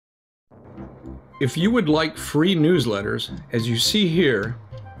If you would like free newsletters, as you see here,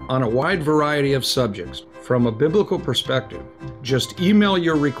 on a wide variety of subjects from a biblical perspective, just email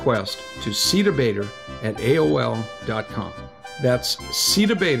your request to cdebater@aol.com. That's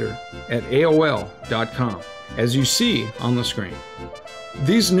cdebater@aol.com, as you see on the screen.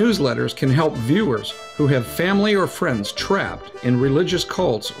 These newsletters can help viewers who have family or friends trapped in religious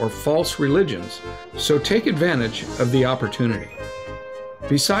cults or false religions, so take advantage of the opportunity.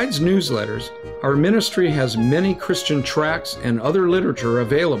 Besides newsletters, our ministry has many Christian tracts and other literature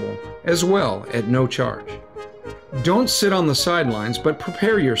available as well at no charge. Don't sit on the sidelines, but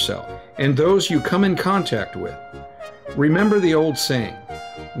prepare yourself and those you come in contact with. Remember the old saying,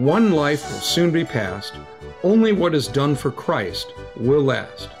 one life will soon be past, only what is done for Christ will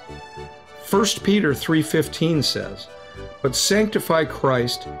last. 1 Peter 3:15 says, but sanctify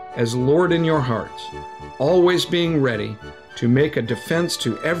Christ as Lord in your hearts, always being ready to make a defense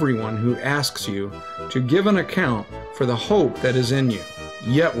to everyone who asks you to give an account for the hope that is in you,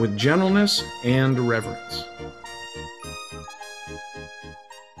 yet with gentleness and reverence.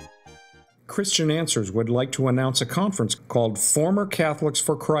 Christian Answers would like to announce a conference called Former Catholics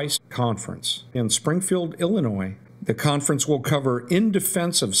for Christ Conference in Springfield, Illinois. The conference will cover In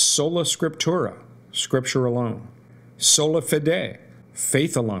Defense of Sola Scriptura, Scripture alone, Sola Fide,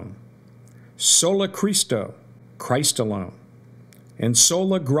 faith alone, Sola Christo, Christ alone, and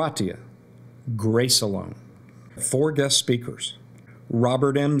Sola Gratia, grace alone. 4 guest speakers: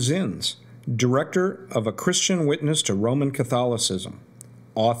 Robert M. Zins, Director of A Christian Witness to Roman Catholicism,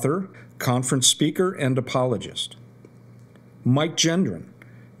 author, conference speaker, and apologist. Mike Gendron,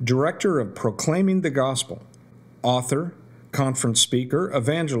 Director of Proclaiming the Gospel, author, conference speaker,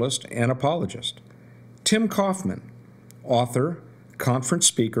 evangelist, and apologist. Tim Kauffman, author, conference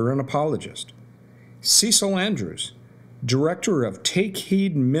speaker, and apologist. Cecil Andrews, Director of Take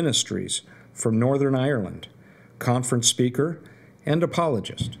Heed Ministries from Northern Ireland, conference speaker, and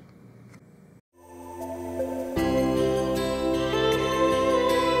apologist.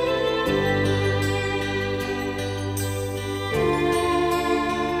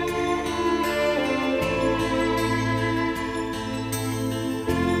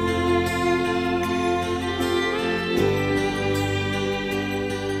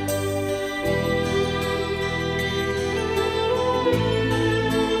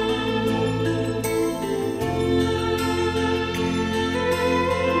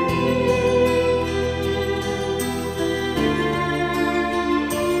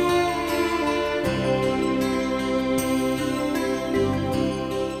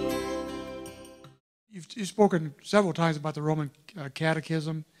 You've spoken several times about the Roman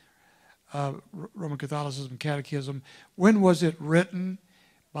Catechism, Roman Catholicism Catechism. When was it written,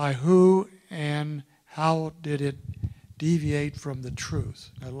 by who, and how did it deviate from the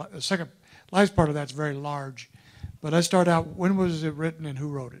truth? Now, the second, last part of that's very large, but let's start out, when was it written and who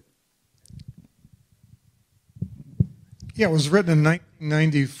wrote it? Yeah, it was written in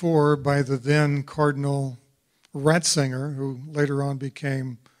 1994 by the then Cardinal Ratzinger, who later on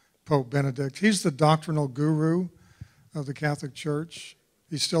became Pope Benedict. He's the doctrinal guru of the Catholic Church.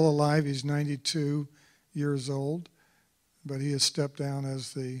 He's still alive. He's 92 years old, but he has stepped down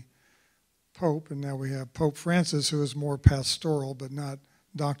as the Pope, and now we have Pope Francis, who is more pastoral but not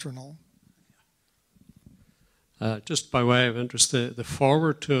doctrinal. Just by way of interest, the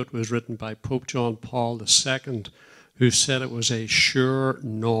foreword to it was written by Pope John Paul II, who said it was a sure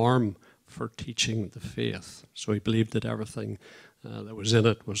norm for teaching the faith. So he believed that everything that was in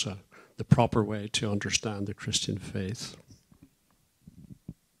it was the proper way to understand the Christian faith.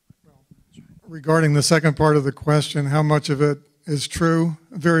 Regarding the second part of the question, how much of it is true?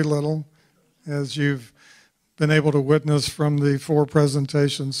 Very little, as you've been able to witness from the 4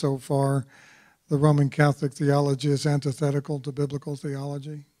 presentations so far. The Roman Catholic theology is antithetical to biblical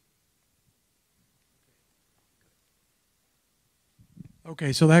theology.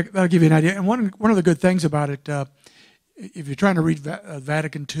 Okay, so that'll give you an idea. And one of the good things about it, if you're trying to read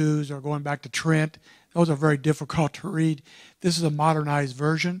Vatican IIs or going back to Trent, those are very difficult to read. This is a modernized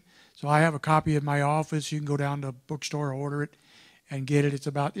version. So I have a copy in my office. You can go down to a bookstore, order it, and get it. It's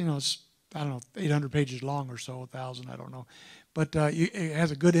about, it's, I don't know, 800 pages long or so, 1,000, I don't know. But it has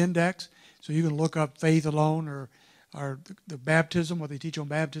a good index, so you can look up faith alone or the baptism, what they teach on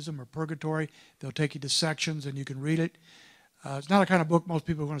baptism, or purgatory. They'll take you to sections, and you can read it. It's not a kind of book most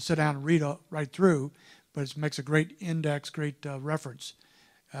people are going to sit down and read right through, but it makes a great index, great reference.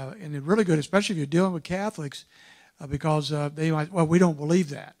 And it's really good, especially if you're dealing with Catholics, because they might, well, we don't believe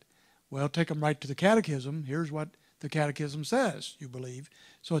that. Well, take them right to the Catechism. Here's what the Catechism says you believe,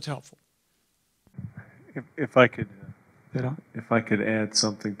 so it's helpful. If I could add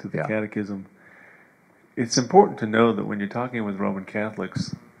something to the Catechism, it's important to know that when you're talking with Roman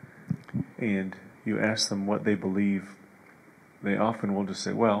Catholics and you ask them what they believe, they often will just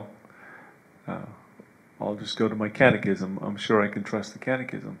say, well, I'll just go to my catechism. I'm sure I can trust the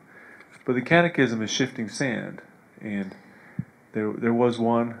catechism. But the catechism is shifting sand. And there was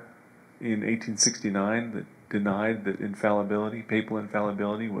one in 1869 that denied that infallibility, papal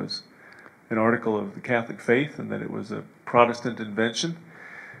infallibility, was an article of the Catholic faith and that it was a Protestant invention.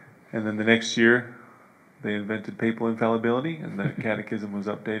 And then the next year, they invented papal infallibility, and the catechism was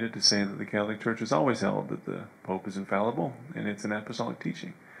updated to say that the Catholic Church has always held that the Pope is infallible, and it's an apostolic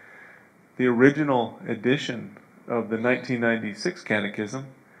teaching. The original edition of the 1996 catechism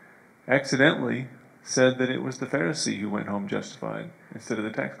accidentally said that it was the Pharisee who went home justified instead of the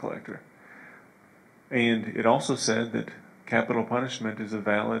tax collector. And it also said that capital punishment is a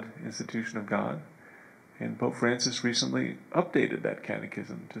valid institution of God. And Pope Francis recently updated that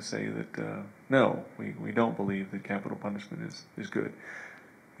catechism to say that, no, we don't believe that capital punishment is good.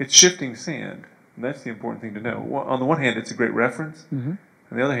 It's shifting sand, and that's the important thing to know. Well, on the one hand, it's a great reference. Mm-hmm.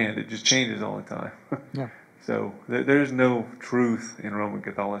 On the other hand, it just changes all the time. Yeah. So there's no truth in Roman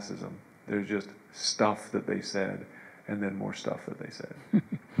Catholicism. There's just stuff that they said, and then more stuff that they said.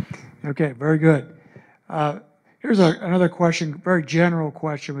 Okay, very good. Here's another question, very general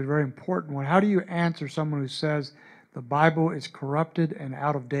question, but very important one. How do you answer someone who says the Bible is corrupted and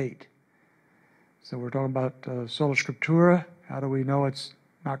out of date? So we're talking about sola scriptura. How do we know it's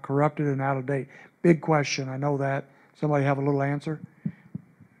not corrupted and out of date? Big question, I know that. Somebody have a little answer?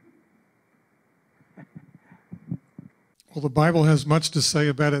 Well, the Bible has much to say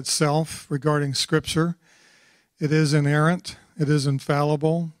about itself regarding Scripture. It is inerrant. It is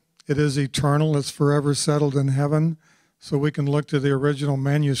infallible. It is eternal. It's forever settled in heaven. So we can look to the original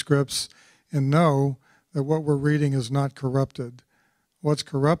manuscripts and know that what we're reading is not corrupted. What's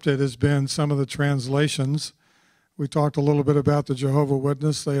corrupted has been some of the translations. We talked a little bit about the Jehovah's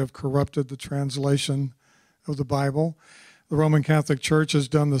Witness. They have corrupted the translation of the Bible. The Roman Catholic Church has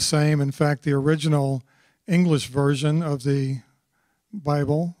done the same. In fact, the original English version of the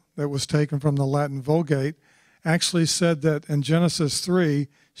Bible that was taken from the Latin Vulgate actually said that in Genesis 3,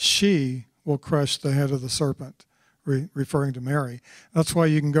 she will crush the head of the serpent, referring to Mary. That's why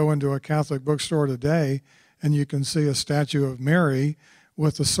you can go into a Catholic bookstore today and you can see a statue of Mary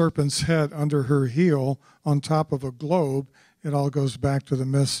with the serpent's head under her heel on top of a globe. It all goes back to the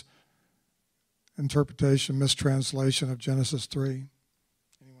misinterpretation, mistranslation of Genesis 3.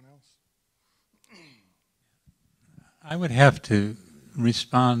 Anyone else? I would have to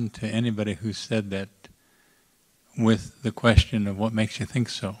respond to anybody who said that with the question of what makes you think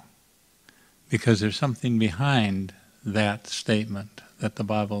so. Because there's something behind that statement that the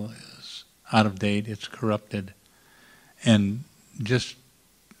Bible is out of date, it's corrupted. And just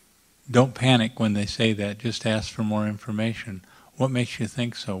don't panic when they say that. Just ask for more information. What makes you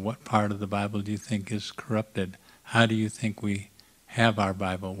think so? What part of the Bible do you think is corrupted? How do you think we have our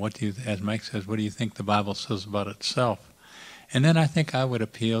Bible? What do you, as Mike says, what do you think the Bible says about itself? And then I think I would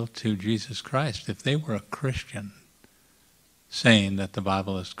appeal to Jesus Christ. If they were a Christian saying that the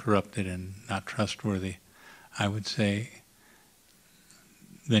Bible is corrupted and not trustworthy, I would say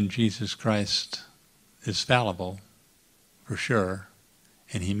then Jesus Christ is fallible for sure,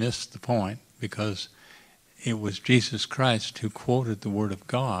 and he missed the point because it was Jesus Christ who quoted the Word of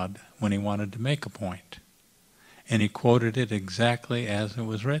God when he wanted to make a point. And he quoted it exactly as it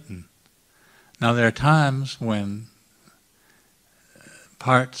was written. Now there are times when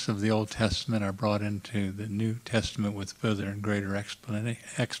parts of the Old Testament are brought into the New Testament with further and greater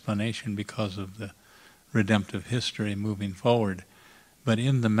explanation because of the redemptive history moving forward. But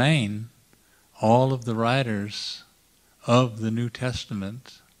in the main, all of the writers of the New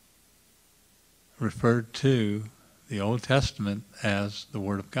Testament referred to the Old Testament as the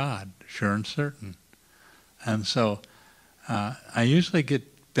Word of God, sure and certain. And so I usually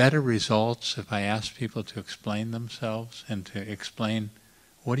get better results if I ask people to explain themselves and to explain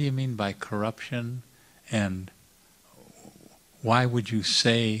what do you mean by corruption and why would you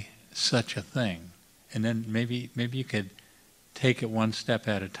say such a thing? And then maybe you could take it one step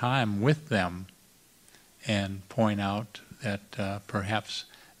at a time with them and point out that perhaps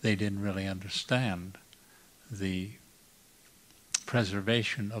they didn't really understand the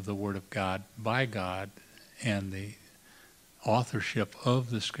preservation of the Word of God by God and the authorship of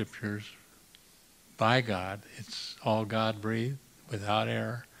the Scriptures by God. It's all God-breathed, without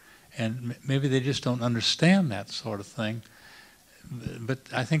error. And maybe they just don't understand that sort of thing. But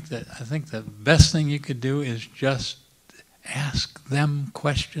I think the best thing you could do is just ask them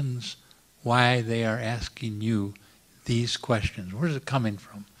questions why they are asking you these questions. Where is it coming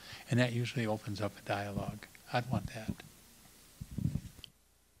from? And that usually opens up a dialogue. I'd want that.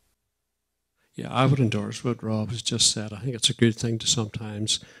 Yeah, I would endorse what Rob has just said. I think it's a good thing to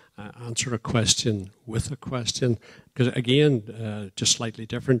sometimes answer a question with a question. Because again, just slightly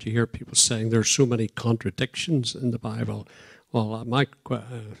different, you hear people saying there's so many contradictions in the Bible. Well, my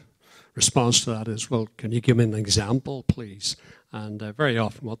response to that is, well, can you give me an example, please? And very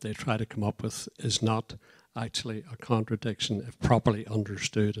often what they try to come up with is not actually a contradiction if properly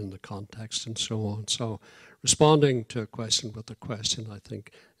understood in the context and so on. So responding to a question with a question, I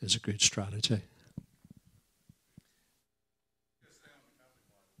think, is a good strategy.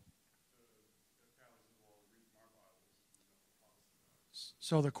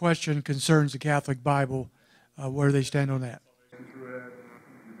 So the question concerns the Catholic Bible. Where do they stand on that?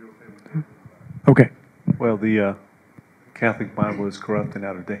 Okay. Well, the Catholic Bible is corrupt and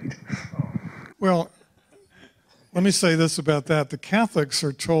out of date. Well, let me say this about that. The Catholics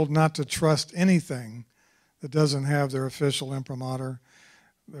are told not to trust anything that doesn't have their official imprimatur.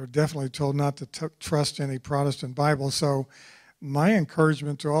 They're definitely told not to trust any Protestant Bible. So my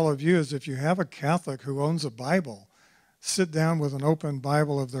encouragement to all of you is if you have a Catholic who owns a Bible, sit down with an open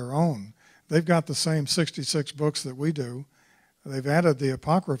Bible of their own. They've got the same 66 books that we do. They've added the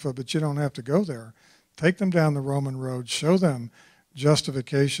Apocrypha, but you don't have to go there. Take them down the Roman road. Show them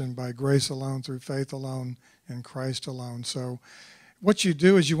justification by grace alone, through faith alone, in Christ alone. So what you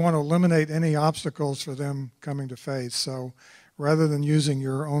do is you want to eliminate any obstacles for them coming to faith. So rather than using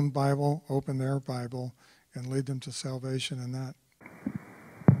your own Bible, open their Bible and lead them to salvation in that.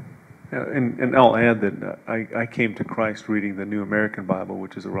 Yeah, and I'll add that I came to Christ reading the New American Bible,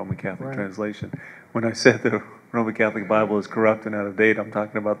 which is a Roman Catholic translation. When I said that a Roman Catholic Bible is corrupt and out of date, I'm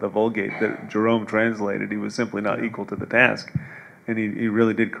talking about the Vulgate that Jerome translated. He was simply not equal to the task, and he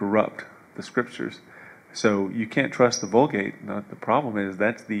really did corrupt the Scriptures. So you can't trust the Vulgate. Now, the problem is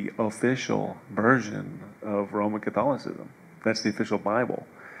that's the official version of Roman Catholicism. That's the official Bible.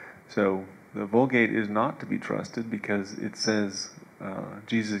 So the Vulgate is not to be trusted because it says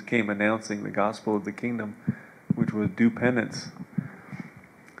Jesus came announcing the gospel of the kingdom, which was do penance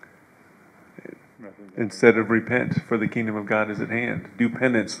instead of repent, for the kingdom of God is at hand. Do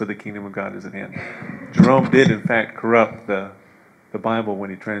penance, for the kingdom of God is at hand. Jerome did, in fact, corrupt the Bible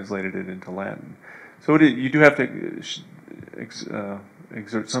when he translated it into Latin. So you do have to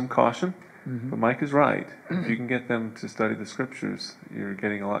exert some caution, but Mike is right. If you can get them to study the Scriptures, you're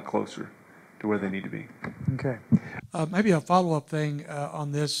getting a lot closer to where they need to be. Okay. Maybe a follow-up thing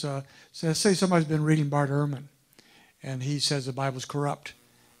on this. So say somebody's been reading Bart Ehrman, and he says the Bible's corrupt,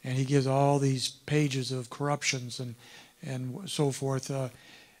 and he gives all these pages of corruptions and so forth.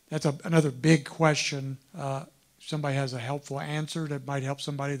 That's another big question. Somebody has a helpful answer that might help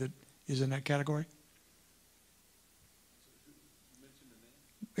somebody that is in that category?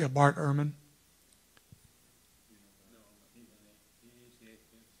 Yeah, Bart Ehrman.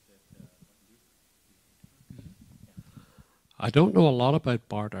 I don't know a lot about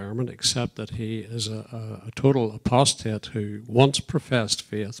Bart Ehrman except that he is a total apostate who once professed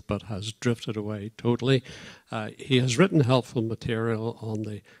faith but has drifted away totally. He has written helpful material on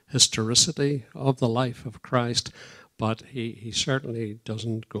the historicity of the life of Christ, but he certainly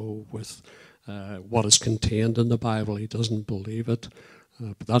doesn't go with what is contained in the Bible. He doesn't believe it.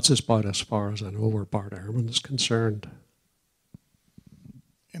 But that's about as far as I know where Bart Ehrman is concerned.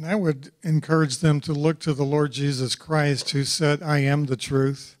 And I would encourage them to look to the Lord Jesus Christ, who said, I am the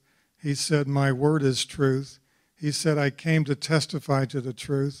truth. He said, my word is truth. He said, I came to testify to the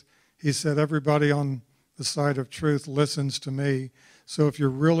truth. He said, everybody on the side of truth listens to me. So if you're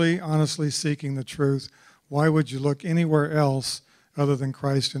really honestly seeking the truth, why would you look anywhere else other than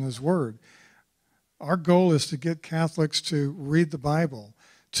Christ and his word? Our goal is to get Catholics to read the Bible,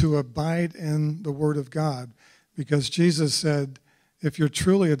 to abide in the word of God, because Jesus said, if you're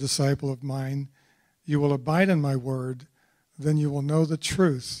truly a disciple of mine, you will abide in my word, then you will know the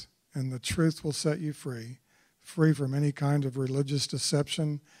truth, and the truth will set you free, free from any kind of religious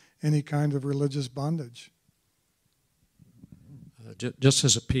deception, any kind of religious bondage. Just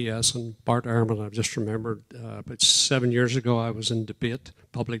as a PS on Bart Ehrman, I've just remembered about 7 years ago I was in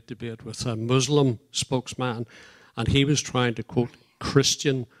public debate with a Muslim spokesman, and he was trying to quote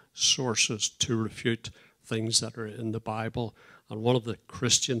Christian sources to refute things that are in the Bible. And one of the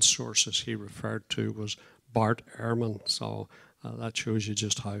Christian sources he referred to was Bart Ehrman. So that shows you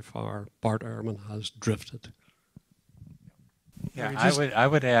just how far Bart Ehrman has drifted. Yeah, I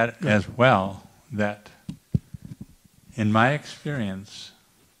would add as well that in my experience,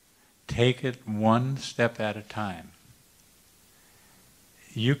 take it one step at a time.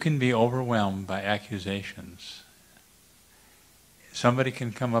 You can be overwhelmed by accusations. somebody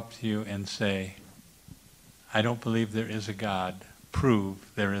can come up to you and say, I don't believe there is a God.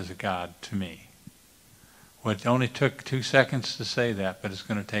 Prove there is a God to me. Well, it only took 2 seconds to say that, but it's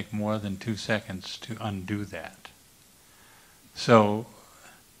going to take more than 2 seconds to undo that. So,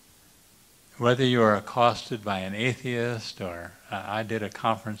 whether you're accosted by an atheist, or I did a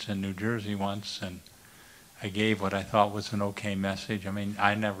conference in New Jersey once, and I gave what I thought was an okay message. I mean,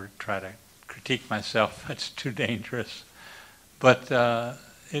 I never try to critique myself. That's too dangerous. But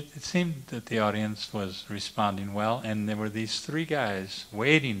it seemed that the audience was responding well, and there were these 3 guys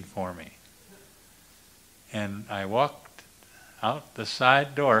waiting for me. And I walked out the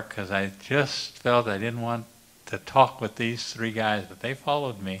side door because I just felt I didn't want to talk with these 3 guys, but they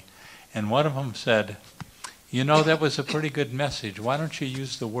followed me. And one of them said, you know, that was a pretty good message. Why don't you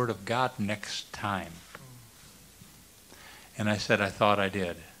use the Word of God next time? And I said, I thought I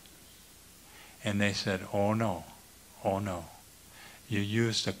did. And they said, oh no, oh no. You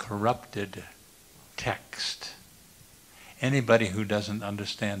used a corrupted text. Anybody who doesn't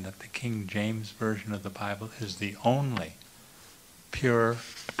understand that the King James Version of the Bible is the only pure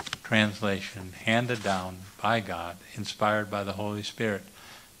translation handed down by God, inspired by the Holy Spirit,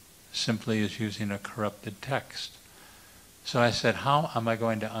 simply is using a corrupted text. So I said, how am I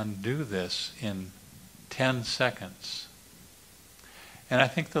going to undo this in 10 seconds? And I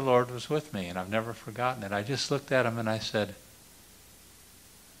think the Lord was with me, and I've never forgotten it. I just looked at him and I said,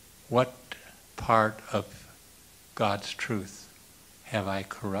 what part of God's truth have I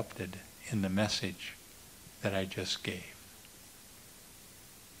corrupted in the message that I just gave?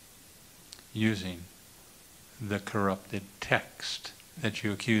 Using the corrupted text that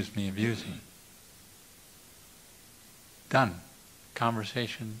you accused me of using. Done.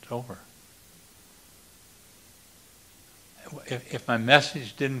 Conversation's over. If my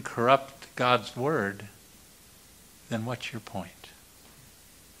message didn't corrupt God's word, then what's your point?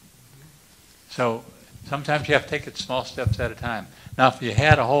 So sometimes you have to take it small steps at a time. Now, if you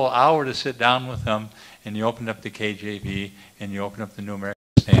had a whole hour to sit down with them, and you opened up the KJV, and you opened up the New American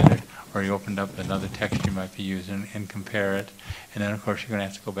Standard, or you opened up another text you might be using and compare it, and then of course you're going to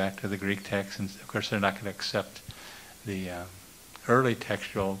have to go back to the Greek text, and of course they're not going to accept the early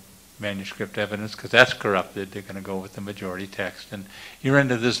textual manuscript evidence because that's corrupted. They're going to go with the majority text, and you're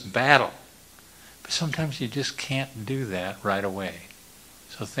into this battle. But sometimes you just can't do that right away.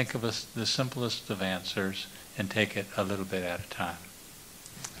 So think of the simplest of answers and take it a little bit at a time.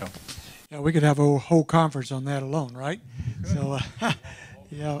 So. Yeah, we could have a whole conference on that alone, right? So,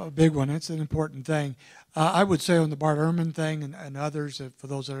 yeah, a big one. It's an important thing. I would say on the Bart Ehrman thing and others, for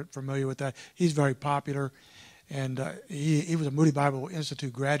those that are familiar with that, he's very popular. And he was a Moody Bible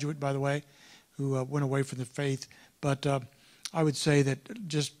Institute graduate, by the way, who went away from the faith. But I would say that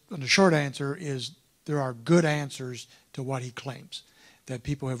just the short answer is there are good answers to what he claims that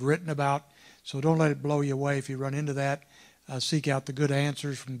people have written about. So don't let it blow you away if you run into that. Seek out the good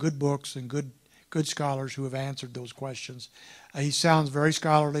answers from good books and good scholars who have answered those questions. He sounds very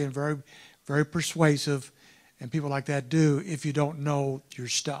scholarly and very, very persuasive, and people like that do if you don't know your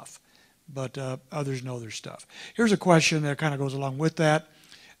stuff. But others know their stuff. Here's a question that kind of goes along with that.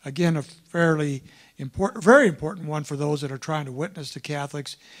 Again, a fairly important, very important one for those that are trying to witness to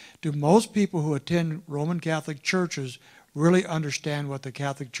Catholics. Do most people who attend Roman Catholic churches really understand what the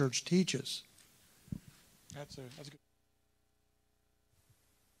Catholic Church teaches? That's a good.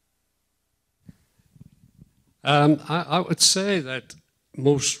 I would say that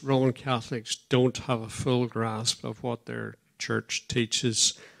most Roman Catholics don't have a full grasp of what their church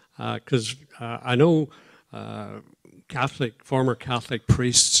teaches, because I know former Catholic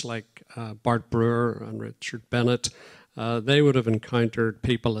priests like Bart Brewer and Richard Bennett, they would have encountered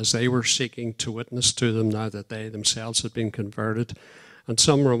people as they were seeking to witness to them now that they themselves had been converted. And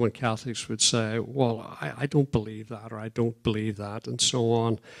some Roman Catholics would say, well, I don't believe that, or I don't believe that, and so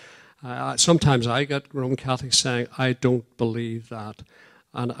on. Sometimes I get Roman Catholics saying, I don't believe that.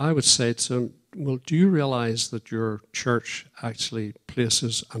 And I would say to them, well, do you realize that your church actually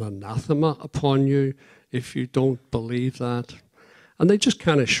places an anathema upon you if you don't believe that? And they just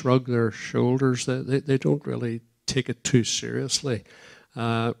kind of shrug their shoulders. They don't really take it too seriously.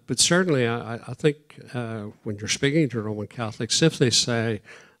 But certainly I think when you're speaking to Roman Catholics, if they say,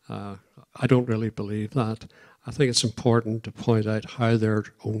 I don't really believe that, I think it's important to point out how their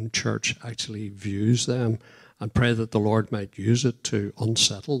own church actually views them and pray that the Lord might use it to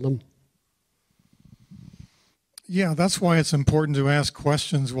unsettle them. Yeah, that's why it's important to ask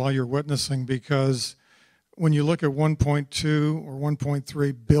questions while you're witnessing, because when you look at 1.2 or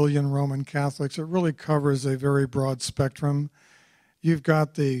 1.3 billion Roman Catholics, it really covers a very broad spectrum. You've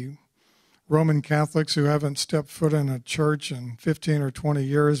got the Roman Catholics who haven't stepped foot in a church in 15 or 20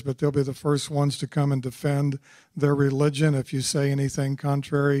 years, but they'll be the first ones to come and defend their religion if you say anything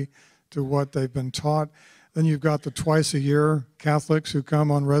contrary to what they've been taught. Then you've got the twice-a-year Catholics who come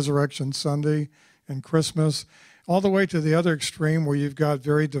on Resurrection Sunday and Christmas, all the way to the other extreme where you've got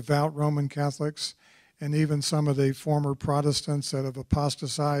very devout Roman Catholics and even some of the former Protestants that have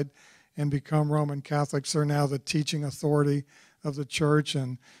apostatized and become Roman Catholics. They're now the teaching authority of the church,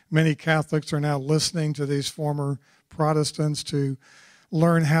 and many Catholics are now listening to these former Protestants to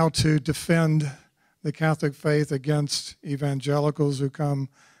learn how to defend the Catholic faith against evangelicals who come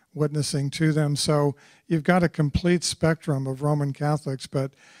witnessing to them. So you've got a complete spectrum of Roman Catholics,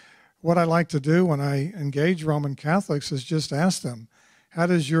 but what I like to do when I engage Roman Catholics is just ask them, how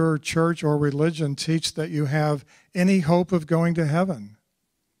does your church or religion teach that you have any hope of going to heaven?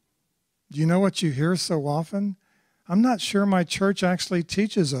 Do you know what you hear so often? I'm not sure my church actually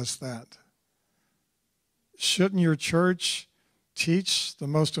teaches us that. Shouldn't your church teach the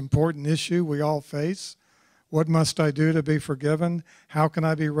most important issue we all face? What must I do to be forgiven? How can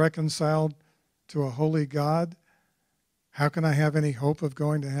I be reconciled to a holy God? How can I have any hope of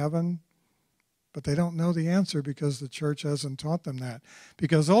going to heaven? But they don't know the answer because the church hasn't taught them that.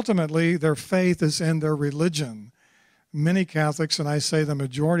 Because ultimately, their faith is in their religion. Many Catholics, and I say the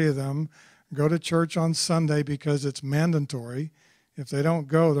majority of them, go to church on Sunday because it's mandatory. If they don't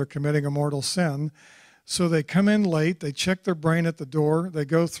go, they're committing a mortal sin. So they come in late, they check their brain at the door, they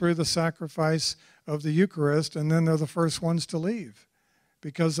go through the sacrifice of the Eucharist, and then they're the first ones to leave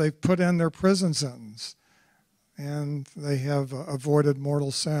because they've put in their prison sentence and they have avoided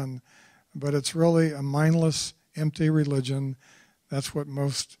mortal sin. But it's really a mindless, empty religion. That's what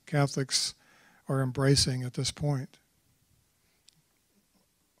most Catholics are embracing at this point.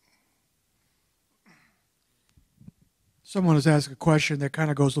 Someone has asked a question that kind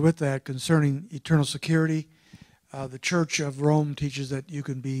of goes with that concerning eternal security. The Church of Rome teaches that you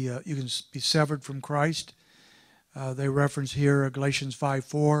can be severed from Christ. They reference here Galatians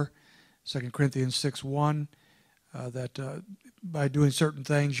 5:4, 2 Corinthians 6:1, that by doing certain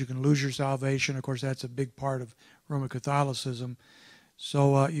things you can lose your salvation. Of course, that's a big part of Roman Catholicism.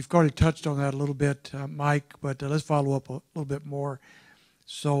 So you've already touched on that a little bit, Mike, but let's follow up a little bit more.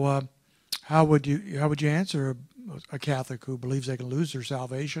 So how would you answer a Catholic who believes they can lose their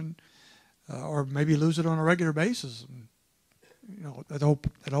salvation, or maybe lose it on a regular basis? You know, that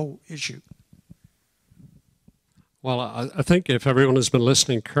whole issue. Well, I think if everyone has been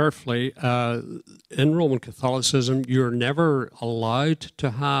listening carefully, in Roman Catholicism, you're never allowed to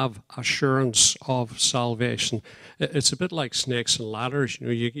have assurance of salvation. It's a bit like snakes and ladders. You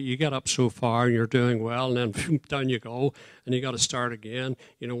know, you get up so far and you're doing well, and then down you go, and you got to start again.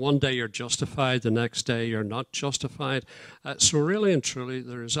 You know, one day you're justified, the next day you're not justified. So really and truly,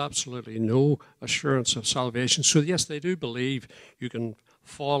 there is absolutely no assurance of salvation. So yes, they do believe you can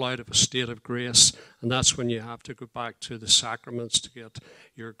fall out of a state of grace, and that's when you have to go back to the sacraments to get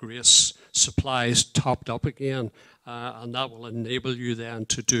your grace supplies topped up again, and that will enable you then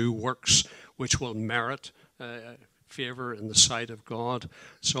to do works which will merit favor in the sight of God.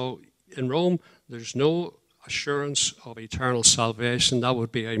 So in Rome, there's no assurance of eternal salvation. That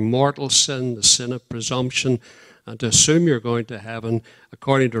would be a mortal sin, the sin of presumption, and to assume you're going to heaven,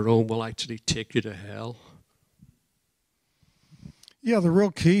 according to Rome, will actually take you to hell. Yeah, the real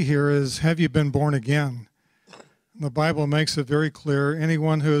key here is, have you been born again? The Bible makes it very clear,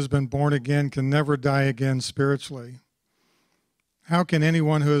 anyone who has been born again can never die again spiritually. How can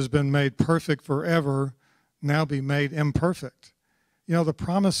anyone who has been made perfect forever now be made imperfect? You know, the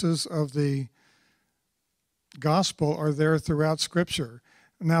promises of the gospel are there throughout Scripture.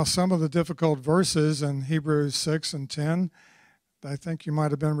 Now, some of the difficult verses in Hebrews 6 and 10, I think you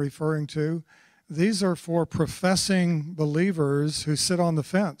might have been referring to, these are for professing believers who sit on the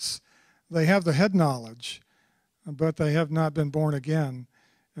fence. They have the head knowledge, but they have not been born again.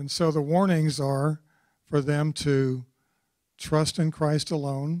 And so the warnings are for them to trust in Christ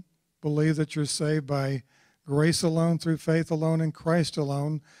alone, believe that you're saved by grace alone, through faith alone, in Christ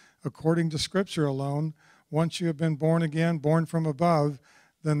alone, according to Scripture alone. Once you have been born again, born from above,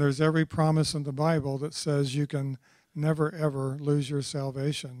 then there's every promise in the Bible that says you can never, ever lose your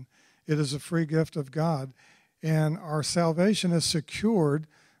salvation. It is a free gift of God, and our salvation is secured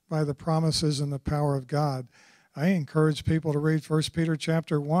by the promises and the power of God. I encourage people to read 1 Peter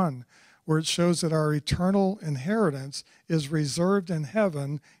chapter 1, where it shows that our eternal inheritance is reserved in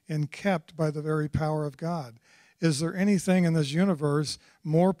heaven and kept by the very power of God. Is there anything in this universe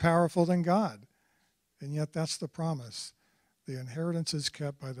more powerful than God? And yet that's the promise. The inheritance is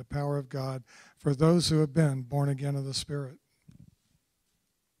kept by the power of God for those who have been born again of the Spirit.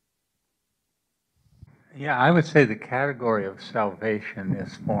 Yeah, I would say the category of salvation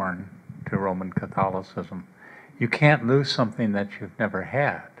is foreign to Roman Catholicism. You can't lose something that you've never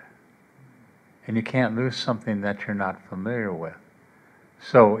had, and you can't lose something that you're not familiar with.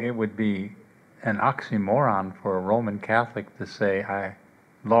 So it would be an oxymoron for a Roman Catholic to say, I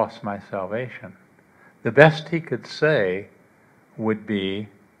lost my salvation. The best he could say would be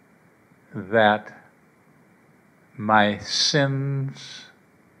that my sins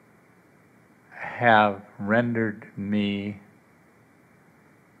have rendered me,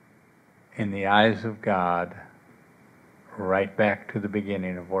 in the eyes of God, right back to the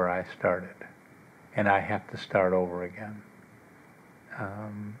beginning of where I started. And I have to start over again.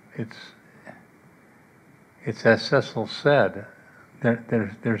 It's as Cecil said,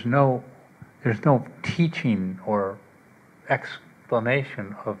 there's no teaching or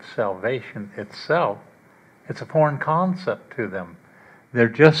explanation of salvation itself. It's a foreign concept to them. They're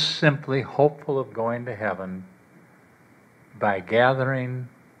just simply hopeful of going to heaven by gathering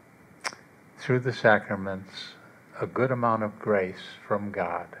through the sacraments a good amount of grace from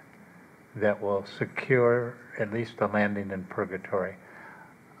God that will secure at least a landing in purgatory.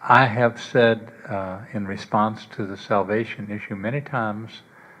 I have said in response to the salvation issue many times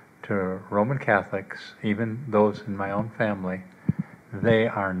to Roman Catholics, even those in my own family, they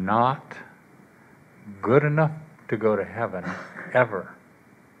are not good enough to go to heaven ever,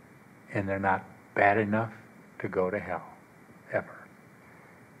 and they're not bad enough to go to hell ever.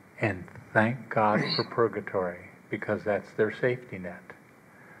 And thank God for purgatory, because that's their safety net.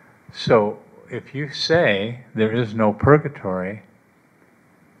 So if you say there is no purgatory,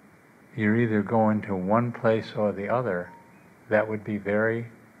 you're either going to one place or the other. That would be very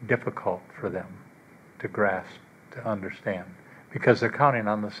difficult for them to grasp, to understand, because they're counting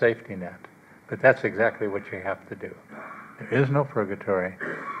on the safety net. But that's exactly what you have to do. There is no purgatory.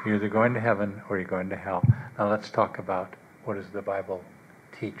 You're either going to heaven or you're going to hell. Now let's talk about what does the Bible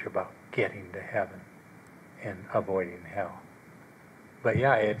teach about getting to heaven and avoiding hell. But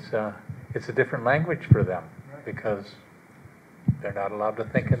yeah, it's a different language for them because they're not allowed to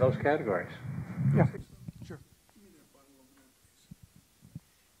think in those categories. Yeah, sure.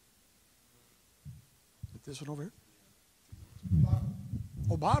 This one over here?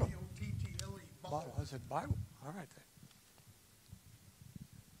 Oh, bottle. Bottle. I said Bible. All right.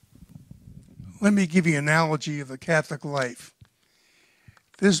 Let me give you an analogy of the Catholic life.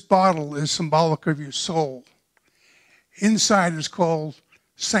 This bottle is symbolic of your soul. Inside is called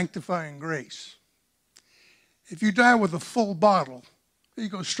sanctifying grace. If you die with a full bottle, you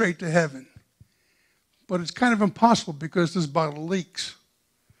go straight to heaven. But it's kind of impossible because this bottle leaks.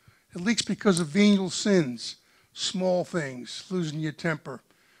 It leaks because of venial sins, small things, losing your temper,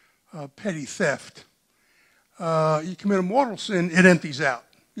 petty theft. You commit a mortal sin, it empties out.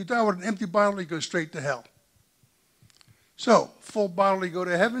 You die with an empty bottle, you go straight to hell. So, full bottle, you go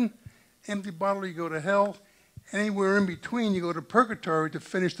to heaven. Empty bottle, you go to hell. Anywhere in between, you go to purgatory to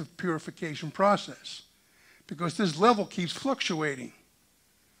finish the purification process. Because this level keeps fluctuating.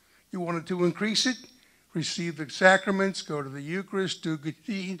 You wanted to increase it, receive the sacraments, go to the Eucharist, do good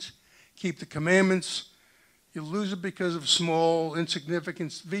deeds, keep the commandments. You lose it because of small,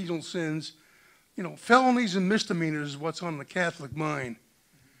 insignificant, venial sins. You know, felonies and misdemeanors is what's on the Catholic mind.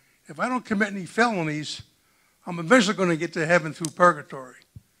 If I don't commit any felonies, I'm eventually going to get to heaven through purgatory.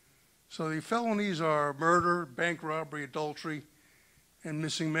 So the felonies are murder, bank robbery, adultery, and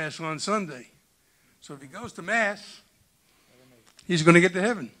missing Mass on Sunday. So if he goes to Mass, he's going to get to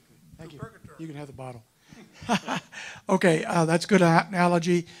heaven. Thank you. You can have the bottle. Okay, that's a good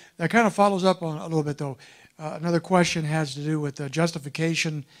analogy. That kind of follows up on a little bit, though. Another question has to do with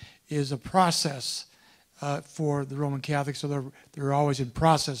justification is a process for the Roman Catholics, so they're always in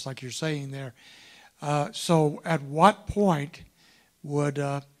process, like you're saying there. So at what point would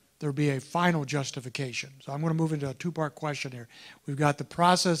there be a final justification? So I'm going to move into a two-part question here. We've got the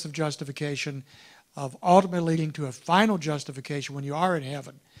process of justification of ultimately leading to a final justification when you are in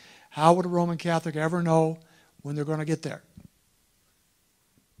heaven. How would a Roman Catholic ever know when they're going to get there?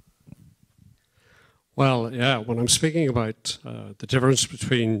 Well, yeah, when I'm speaking about the difference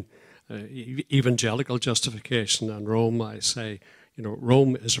between evangelical justification and Rome, I say, you know,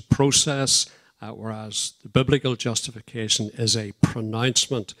 Rome is a process, whereas the biblical justification is a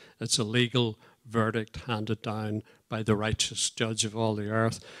pronouncement. It's a legal verdict handed down by the righteous judge of all the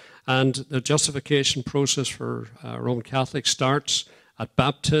earth. And the justification process for Roman Catholics starts at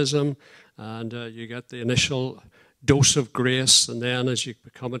baptism, and you get the initial dose of grace, and then as you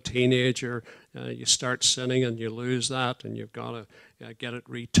become a teenager, you start sinning and you lose that, and you've got to get it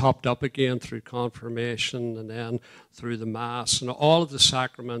re-topped up again through confirmation and then through the Mass. And all of the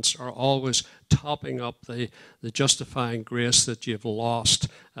sacraments are always topping up the justifying grace that you've lost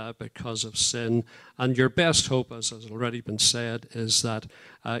because of sin. And your best hope, as has already been said, is that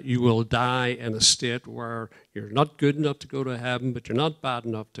you will die in a state where you're not good enough to go to heaven, but you're not bad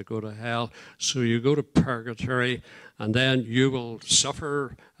enough to go to hell. So you go to purgatory, and then you will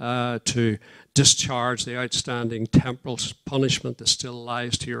suffer to discharge the outstanding temporal punishment that still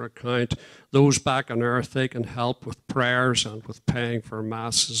lies to your account. Those back on earth, they can help with prayers and with paying for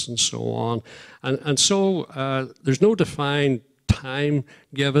masses and so on. And so there's no defined time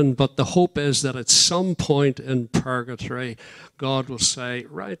given, but the hope is that at some point in purgatory, God will say,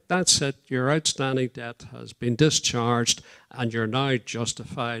 right, that's it, your outstanding debt has been discharged and you're now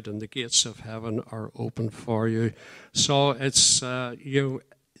justified and the gates of heaven are open for you. So it's, the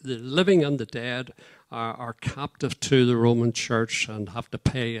living and the dead are captive to the Roman Church and have to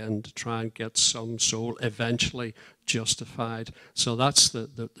pay in to try and get some soul eventually justified. So that's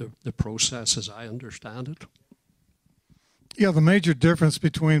the process as I understand it. Yeah, the major difference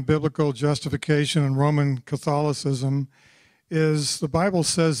between biblical justification and Roman Catholicism is the Bible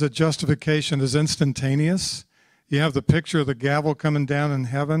says that justification is instantaneous. You have the picture of the gavel coming down in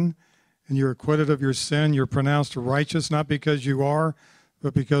heaven, and you're acquitted of your sin. You're pronounced righteous, not because you are,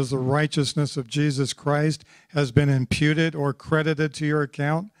 but because the righteousness of Jesus Christ has been imputed or credited to your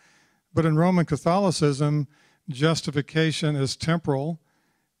account. But in Roman Catholicism, justification is temporal,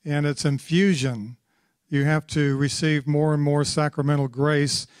 and it's infusion. You have to receive more and more sacramental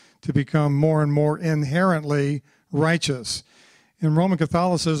grace to become more and more inherently righteous. In Roman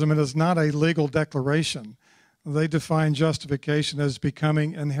Catholicism, it is not a legal declaration. They define justification as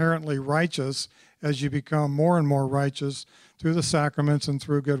becoming inherently righteous as you become more and more righteous through the sacraments and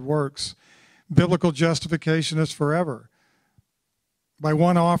through good works. Biblical justification is forever. By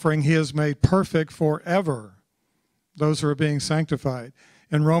one offering, he is made perfect forever, those who are being sanctified.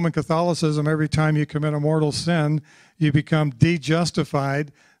 In Roman Catholicism, every time you commit a mortal sin, you become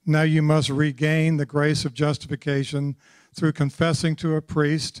de-justified. Now you must regain the grace of justification through confessing to a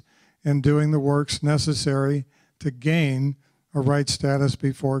priest and doing the works necessary to gain a right status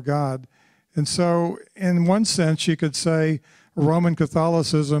before God. And so, in one sense, you could say Roman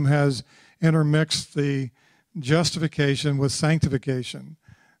Catholicism has intermixed the justification with sanctification.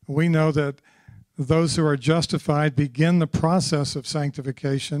 We know that those who are justified begin the process of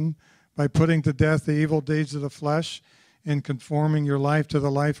sanctification by putting to death the evil deeds of the flesh and conforming your life to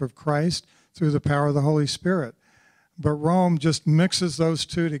the life of Christ through the power of the Holy Spirit. But Rome just mixes those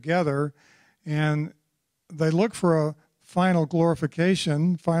two together, and they look for a final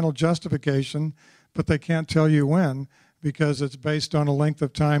glorification, final justification, but they can't tell you when, because it's based on a length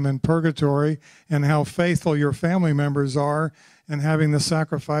of time in purgatory and how faithful your family members are and having the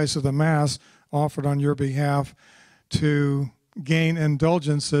sacrifice of the Mass offered on your behalf to gain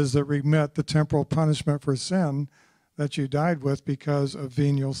indulgences that remit the temporal punishment for sin that you died with because of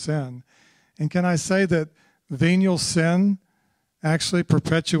venial sin. And can I say that venial sin actually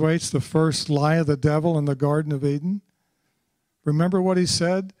perpetuates the first lie of the devil in the Garden of Eden? Remember what he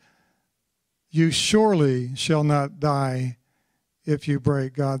said? You surely shall not die if you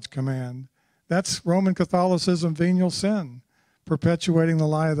break God's command. That's Roman Catholicism, venial sin, perpetuating the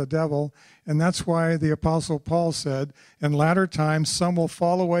lie of the devil. And that's why the Apostle Paul said, in latter times some will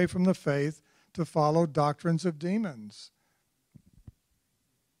fall away from the faith to follow doctrines of demons.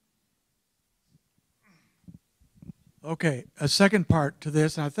 Okay, a second part to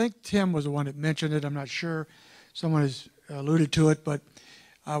this, and I think Tim was the one that mentioned it. I'm not sure. Someone has alluded to it, but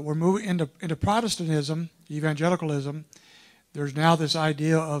we're moving into Protestantism, evangelicalism. There's now this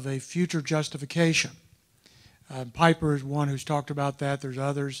idea of a future justification. Piper is one who's talked about that. There's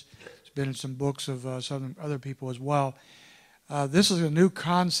others. It's been in some books of some other people as well. This is a new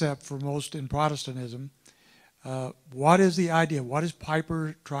concept for most in Protestantism. What is the idea? What is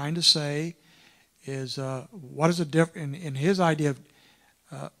Piper trying to say? What is the difference in his idea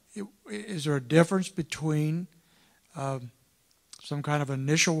of, is there a difference between some kind of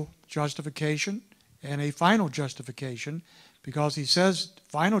initial justification and a final justification? Because he says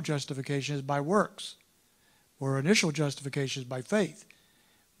final justification is by works, where initial justification is by faith.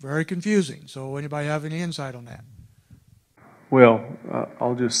 Very confusing. So anybody have any insight on that? Well,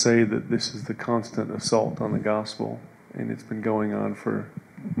 I'll just say that this is the constant assault on the gospel, and it's been going on for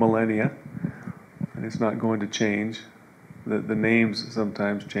millennia, and it's not going to change. The names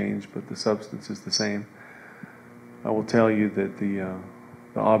sometimes change, but the substance is the same. I will tell you that the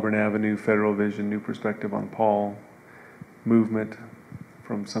Auburn Avenue Federal Vision New Perspective on Paul movement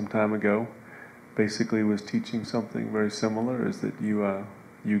from some time ago basically was teaching something very similar, is that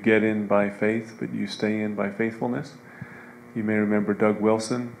you get in by faith, but you stay in by faithfulness. You may remember Doug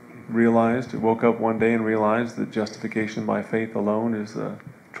Wilson woke up one day and realized that justification by faith alone is a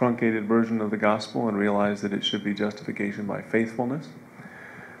truncated version of the gospel, and realized that it should be justification by faithfulness,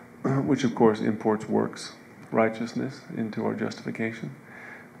 which of course imports works righteousness into our justification.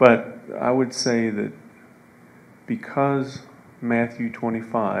 But I would say that because Matthew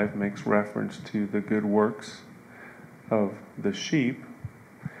 25 makes reference to the good works of the sheep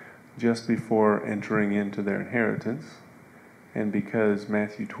just before entering into their inheritance, and because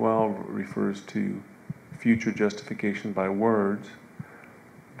Matthew 12 refers to future justification by words,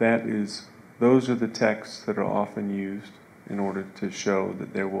 those are the texts that are often used in order to show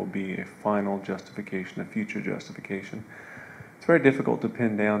that there will be a final justification, a future justification. It's very difficult to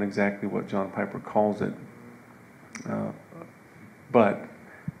pin down exactly what John Piper calls it, but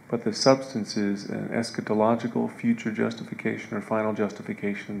the substance is an eschatological future justification or final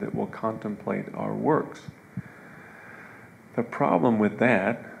justification that will contemplate our works. The problem with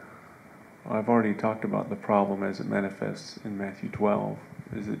that, I've already talked about the problem as it manifests in Matthew 12,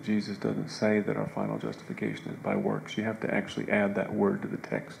 is that Jesus doesn't say that our final justification is by works. You have to actually add that word to the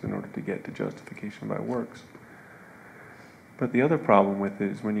text in order to get to justification by works. But the other problem with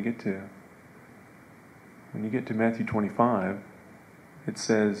it is when you get to Matthew 25, it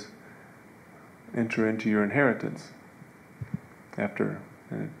says, enter into your inheritance. And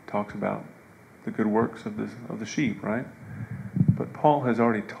it talks about the good works of the sheep, right? But Paul has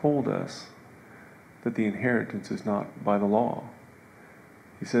already told us that the inheritance is not by the law.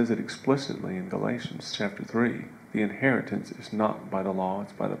 He says it explicitly in Galatians chapter 3. The inheritance is not by the law,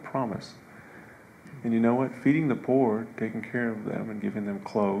 it's by the promise. And you know what? Feeding the poor, taking care of them, and giving them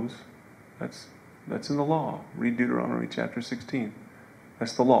clothes, that's in the law. Read Deuteronomy chapter 16.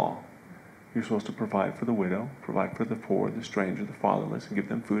 That's the law. You're supposed to provide for the widow, provide for the poor, the stranger, the fatherless, and give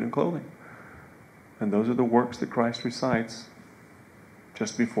them food and clothing. And those are the works that Christ recites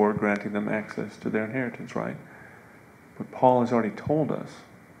just before granting them access to their inheritance, right? But Paul has already told us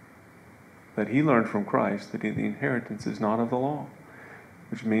that he learned from Christ that the inheritance is not of the law,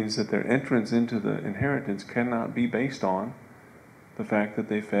 which means that their entrance into the inheritance cannot be based on the fact that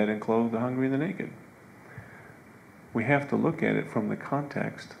they fed and clothed the hungry and the naked. We have to look at it from the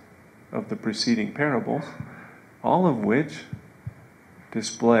context of the preceding parables, all of which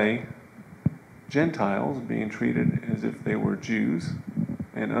display Gentiles being treated as if they were Jews,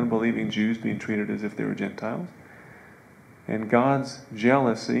 and unbelieving Jews being treated as if they were Gentiles. And God's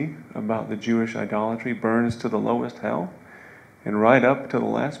jealousy about the Jewish idolatry burns to the lowest hell. And right up to the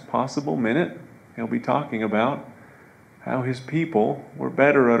last possible minute, he'll be talking about how his people were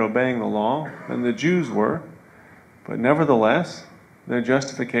better at obeying the law than the Jews were. But nevertheless, their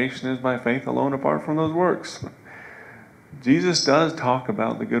justification is by faith alone apart from those works. Jesus does talk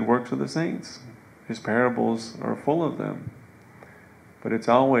about the good works of the saints. His parables are full of them. But it's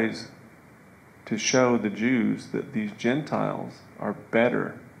always to show the Jews that these Gentiles are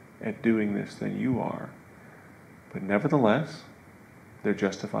better at doing this than you are. But nevertheless, they're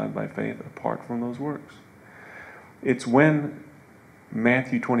justified by faith apart from those works. It's when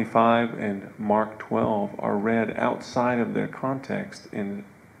Matthew 25 and Mark 12 are read outside of their context, and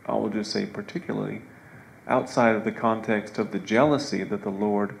I will just say particularly outside of the context of the jealousy that the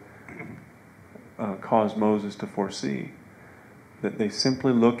Lord caused Moses to foresee, that they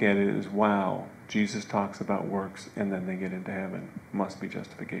simply look at it as, wow, Jesus talks about works, and then they get into heaven. Must be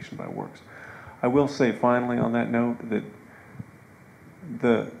justification by works. I will say finally on that note that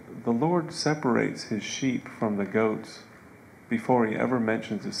the Lord separates his sheep from the goats before he ever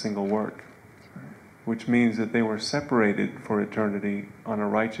mentions a single work, which means that they were separated for eternity on a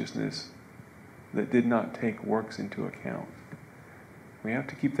righteousness that did not take works into account. We have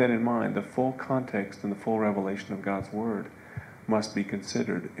to keep that in mind. The full context and the full revelation of God's Word must be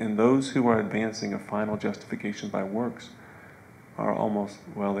considered. And those who are advancing a final justification by works are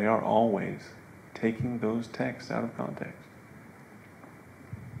they are always taking those texts out of context.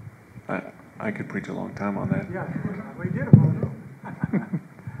 I could preach a long time on that. Yeah, we did it well.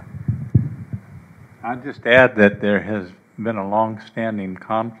 I'll just add that there has been a long-standing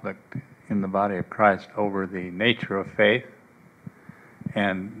conflict in the body of Christ over the nature of faith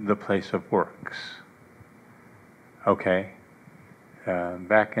and the place of works. Okay.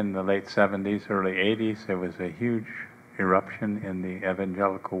 Back in the late 70s, early 80s, there was a huge eruption in the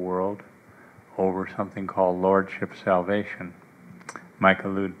evangelical world over something called Lordship Salvation. Mike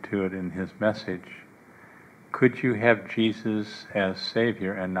alluded to it in his message. Could you have Jesus as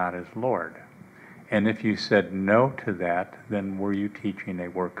Savior and not as Lord? And if you said no to that, then were you teaching a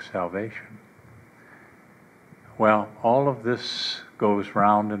work salvation? Well, all of this goes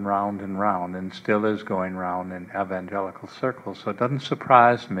round and round and round, and still is going round in evangelical circles. So it doesn't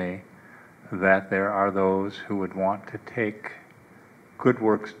surprise me that there are those who would want to take good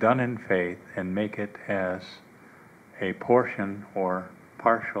works done in faith and make it as a portion or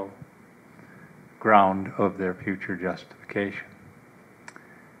partial ground of their future justification.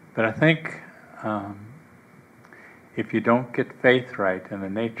 But I think if you don't get faith right and the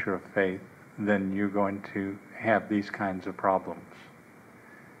nature of faith, then you're going to have these kinds of problems.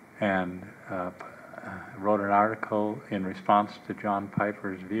 And I wrote an article in response to John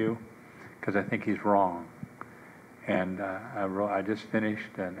Piper's view, because I think he's wrong. And I just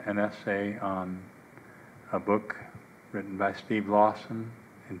finished an essay on a book written by Steve Lawson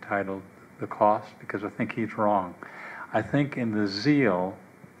entitled The Cost, because I think he's wrong. I think in the zeal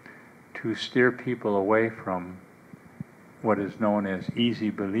to steer people away from what is known as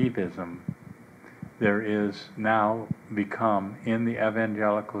easy believism, there is now become in the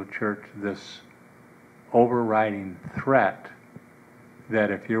evangelical church this overriding threat that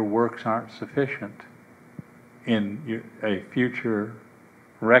if your works aren't sufficient in a future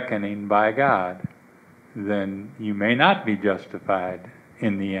reckoning by God, then you may not be justified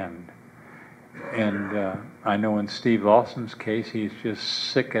in the end. And I know in Steve Lawson's case, he's just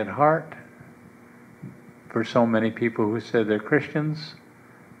sick at heart for so many people who say they're Christians,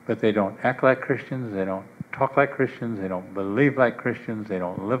 but they don't act like Christians, they don't talk like Christians, they don't believe like Christians, they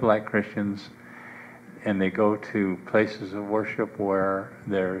don't live like Christians, and they go to places of worship where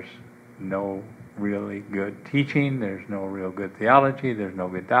there's no really good teaching, there's no real good theology, there's no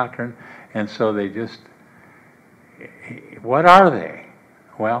good doctrine, and so they just, what are they?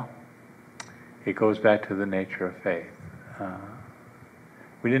 Well, it goes back to the nature of faith.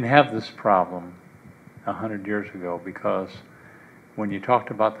 We didn't have this problem 100 years ago, because when you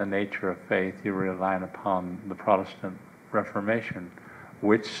talked about the nature of faith, you were relying upon the Protestant Reformation,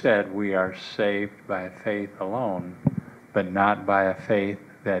 which said we are saved by faith alone, but not by a faith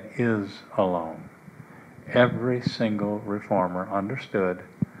that is alone. Every single reformer understood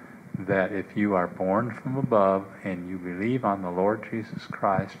that if you are born from above and you believe on the Lord Jesus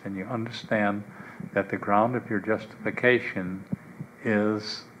Christ and you understand that the ground of your justification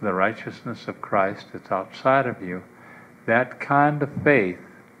is the righteousness of Christ that's outside of you, that kind of faith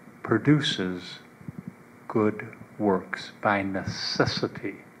produces good works by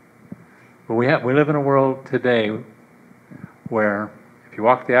necessity. But we live in a world today where if you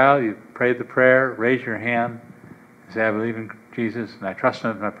walk the aisle, you pray the prayer, raise your hand, and say, I believe in Jesus and I trust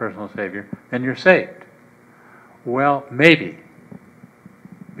Him as my personal Savior, then you're saved. Well, maybe,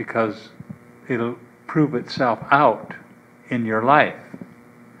 because it'll prove itself out in your life.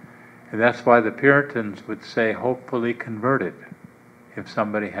 And that's why the Puritans would say, hopefully converted, if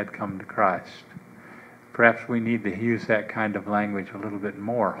somebody had come to Christ. Perhaps we need to use that kind of language a little bit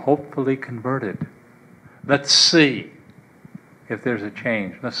more. Hopefully converted. Let's see if there's a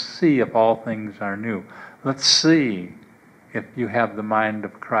change. Let's see if all things are new. Let's see if you have the mind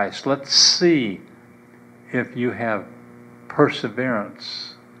of Christ. Let's see if you have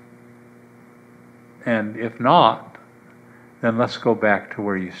perseverance. And if not, then let's go back to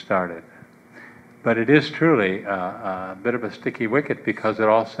where you started. But it is truly a bit of a sticky wicket, because it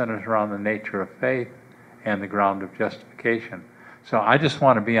all centers around the nature of faith and the ground of justification. So I just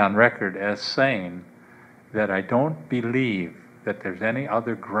want to be on record as saying that I don't believe that there's any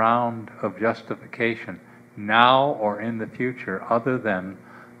other ground of justification now or in the future other than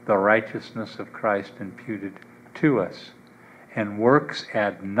the righteousness of Christ imputed to us. And works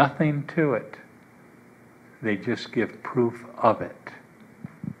add nothing to it. They just give proof of it.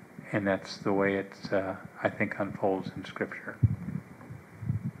 And that's the way it, I think, unfolds in Scripture.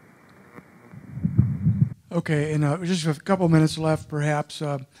 Okay, and just a couple minutes left, perhaps.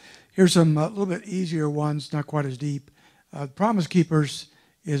 Here's some a little bit easier ones, not quite as deep. Promise Keepers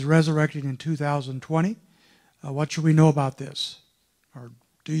is resurrecting in 2020. What should we know about this? Or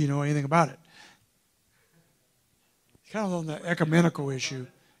do you know anything about it? Kind of on the ecumenical issue.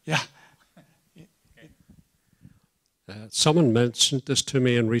 Yeah. Someone mentioned this to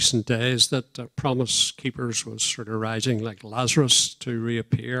me in recent days, that Promise Keepers was sort of rising like Lazarus to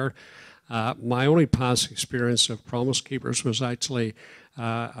reappear. My only past experience of Promise Keepers was actually,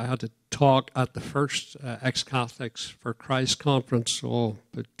 I had to talk at the first Ex-Catholics for Christ conference, about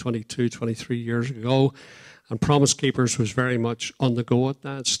 22, 23 years ago. And Promise Keepers was very much on the go at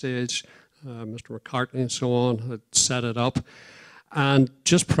that stage. Mr. McCartney and so on had set it up. And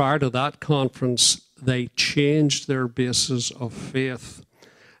just prior to that conference, they changed their basis of faith.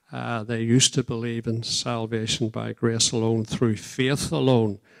 They used to believe in salvation by grace alone, through faith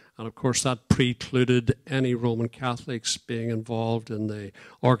alone. And of course, that precluded any Roman Catholics being involved in the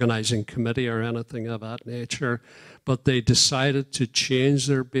organizing committee or anything of that nature. But they decided to change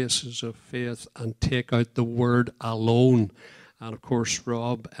their basis of faith and take out the word alone. And of course,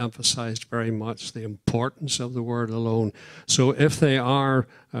 Rob emphasized very much the importance of the word alone. So if they are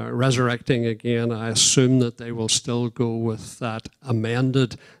resurrecting again, I assume that they will still go with that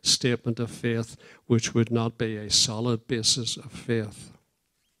amended statement of faith, which would not be a solid basis of faith.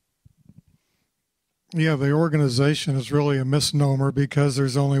 Yeah, the organization is really a misnomer because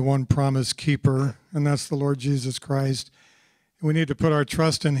there's only one promise keeper, and that's the Lord Jesus Christ. We need to put our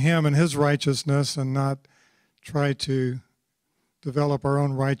trust in him and his righteousness and not try to develop our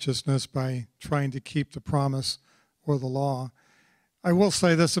own righteousness by trying to keep the promise or the law. I will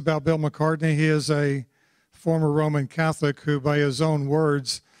say this about Bill McCartney. He is a former Roman Catholic who, by his own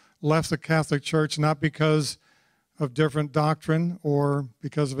words, left the Catholic Church not because of different doctrine or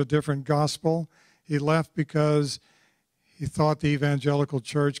because of a different gospel. He left because he thought the evangelical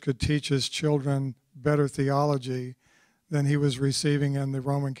church could teach his children better theology than he was receiving in the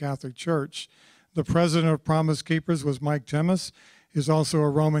Roman Catholic Church. The president of Promise Keepers was Mike Gendron. He's also a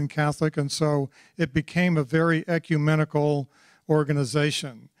Roman Catholic, and so it became a very ecumenical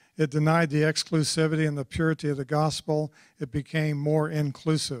organization. It denied the exclusivity and the purity of the gospel. It became more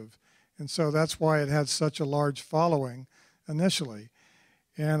inclusive. And so that's why it had such a large following initially.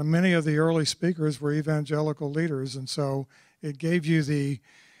 And many of the early speakers were evangelical leaders, and so it gave you the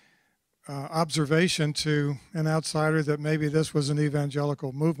observation to an outsider that maybe this was an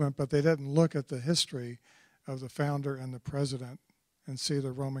evangelical movement, but they didn't look at the history of the founder and the president and see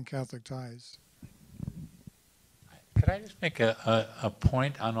the Roman Catholic ties. Could I just make a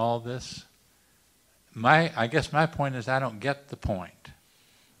point on all this? I guess my point is I don't get the point.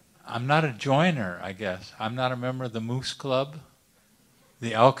 I'm not a joiner, I guess. I'm not a member of the Moose Club,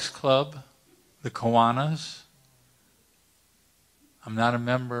 the Elks Club, the Kiwanis. I'm not a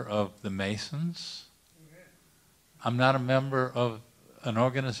member of the Masons. I'm not a member of an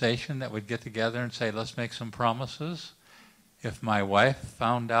organization that would get together and say, let's make some promises. If my wife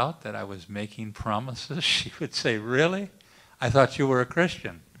found out that I was making promises, she would say, really? I thought you were a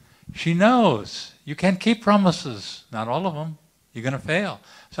Christian. She knows you can't keep promises, not all of them. You're going to fail.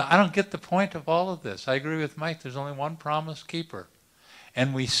 So I don't get the point of all of this. I agree with Mike. There's only one promise keeper.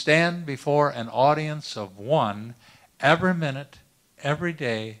 And we stand before an audience of one every minute, every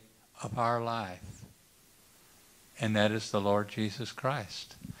day of our life. And that is the Lord Jesus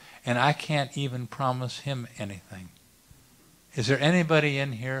Christ. And I can't even promise him anything. Is there anybody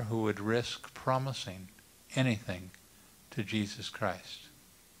in here who would risk promising anything to Jesus Christ?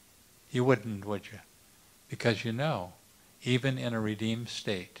 You wouldn't, would you? Because you know, even in a redeemed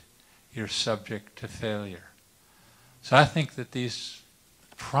state, you're subject to failure. So I think that these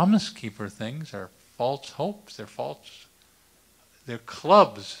promise keeper things are false hopes. They're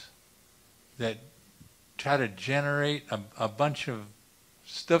clubs that try to generate a bunch of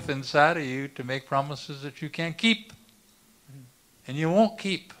stuff inside of you to make promises that you can't keep. And you won't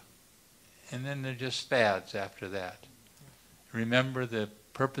keep. And then they're just fads after that. Remember the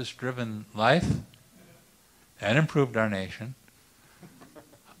purpose-driven life? That improved our nation.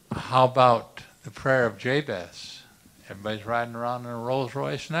 How about the prayer of Jabez? Everybody's riding around in a Rolls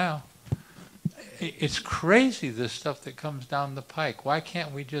Royce now. It's crazy, this stuff that comes down the pike. Why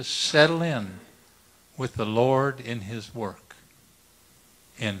can't we just settle in with the Lord in his work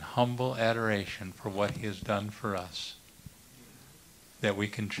in humble adoration for what he has done for us that we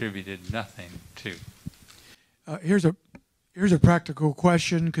contributed nothing to? Here's a practical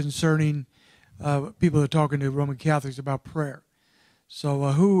question concerning people that are talking to Roman Catholics about prayer.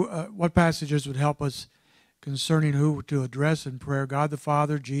 So what passages would help us concerning who to address in prayer? God the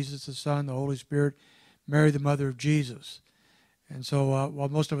Father, Jesus the Son, the Holy Spirit, Mary the Mother of Jesus. And so while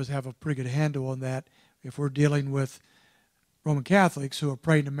most of us have a pretty good handle on that, if we're dealing with Roman Catholics who are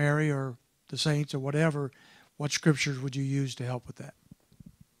praying to Mary or the saints or whatever, what scriptures would you use to help with that?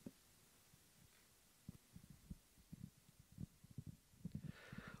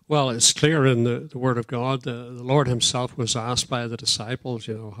 Well, it's clear in the Word of God. The Lord himself was asked by the disciples,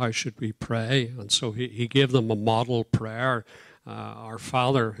 how should we pray? And so he gave them a model prayer, our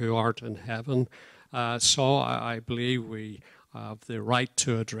Father who art in heaven. So I believe we have the right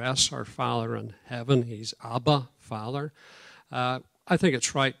to address our Father in heaven. He's Abba, Father. I think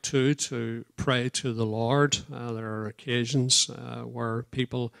it's right, too, to pray to the Lord. There are occasions where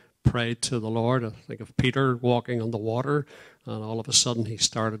people prayed to the Lord. I think of Peter walking on the water, and all of a sudden he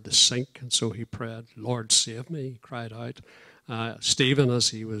started to sink, and so he prayed, Lord, save me, he cried out. Stephen, as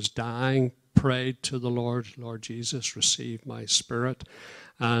he was dying, prayed to the Lord, Lord Jesus, receive my spirit.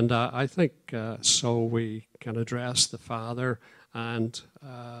 And I think so we can address the Father and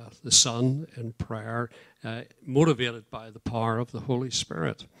the Son in prayer, motivated by the power of the Holy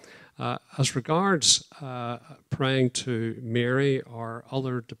Spirit. As regards praying to Mary or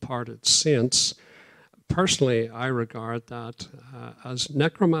other departed saints, personally I regard that as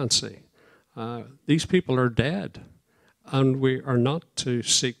necromancy. These people are dead, and we are not to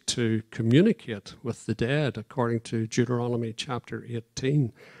seek to communicate with the dead according to Deuteronomy chapter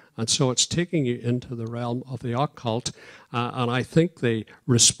 18. And so it's taking you into the realm of the occult. And I think the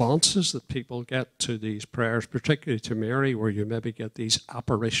responses that people get to these prayers, particularly to Mary, where you maybe get these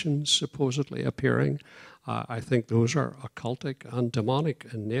apparitions supposedly appearing, I think those are occultic and demonic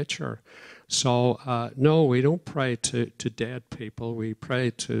in nature. So no, we don't pray to dead people. We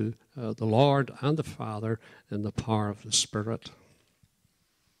pray to the Lord and the Father in the power of the Spirit.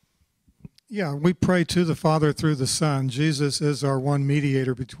 Yeah, we pray to the Father through the Son. Jesus is our one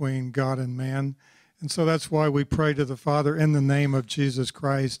mediator between God and man. And so that's why we pray to the Father in the name of Jesus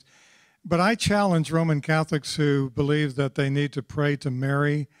Christ. But I challenge Roman Catholics who believe that they need to pray to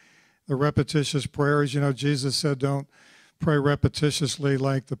Mary, the repetitious prayers. You know, Jesus said don't pray repetitiously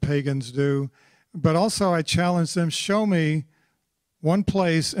like the pagans do. But also I challenge them, show me one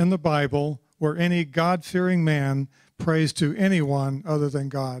place in the Bible where any God-fearing man prays to anyone other than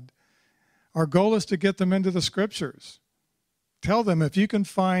God. Our goal is to get them into the Scriptures. Tell them if you can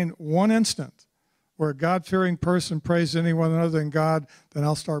find one instant where a God-fearing person prays to anyone other than God, then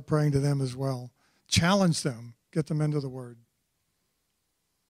I'll start praying to them as well. Challenge them. Get them into the Word.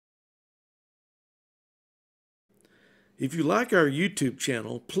 If you like our YouTube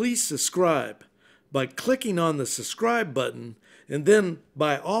channel, please subscribe by clicking on the subscribe button and then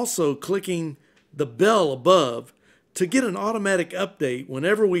by also clicking the bell above to get an automatic update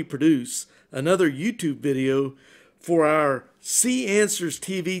whenever we produce another YouTube video for our See Answers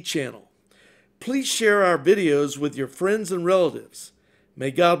TV channel. Please share our videos with your friends and relatives.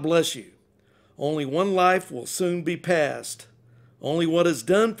 May God bless you. Only one life will soon be passed. Only what is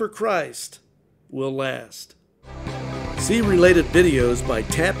done for Christ will last. See related videos by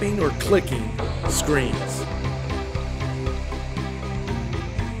tapping or clicking screens.